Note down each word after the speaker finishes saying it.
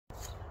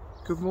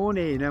Good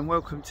morning and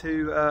welcome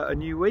to a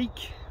new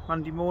week,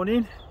 Monday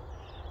morning,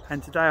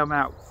 and today I'm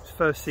out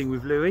first thing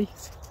with Louis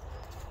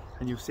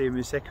and you'll see him in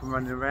a second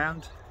running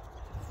around.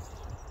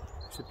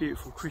 It's a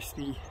beautiful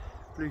crispy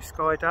blue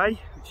sky day,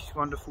 which is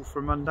wonderful for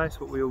a Monday. It's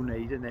what we all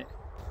need, isn't it?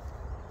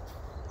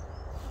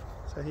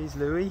 So here's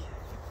Louis.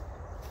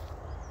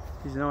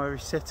 He's an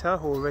Irish setter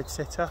or a red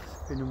setter,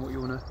 depending on what you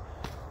want to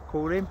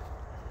call him.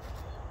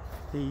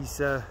 He's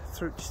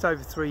just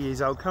over 3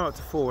 years old, coming up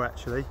to 4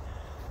 actually.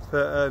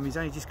 But he's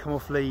only just come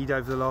off lead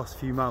over the last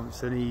few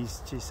months and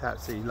he's just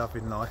absolutely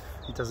loving life.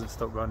 He doesn't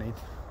stop running.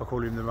 I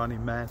call him the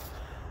running man,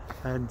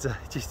 and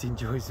he just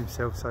enjoys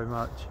himself so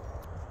much.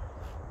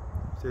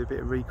 Do a bit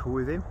of recall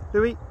with him.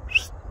 Louis!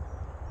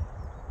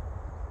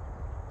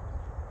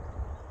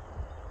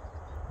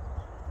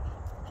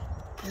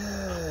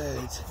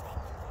 Good.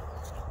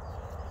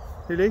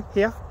 Lulu,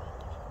 here.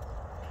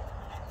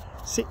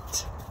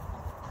 Sit.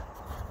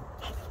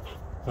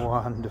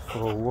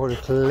 Wonderful, what a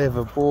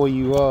clever boy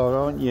you are,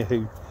 aren't you?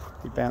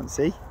 You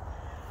bouncy.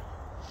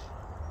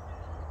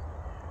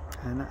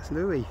 And that's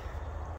Louis.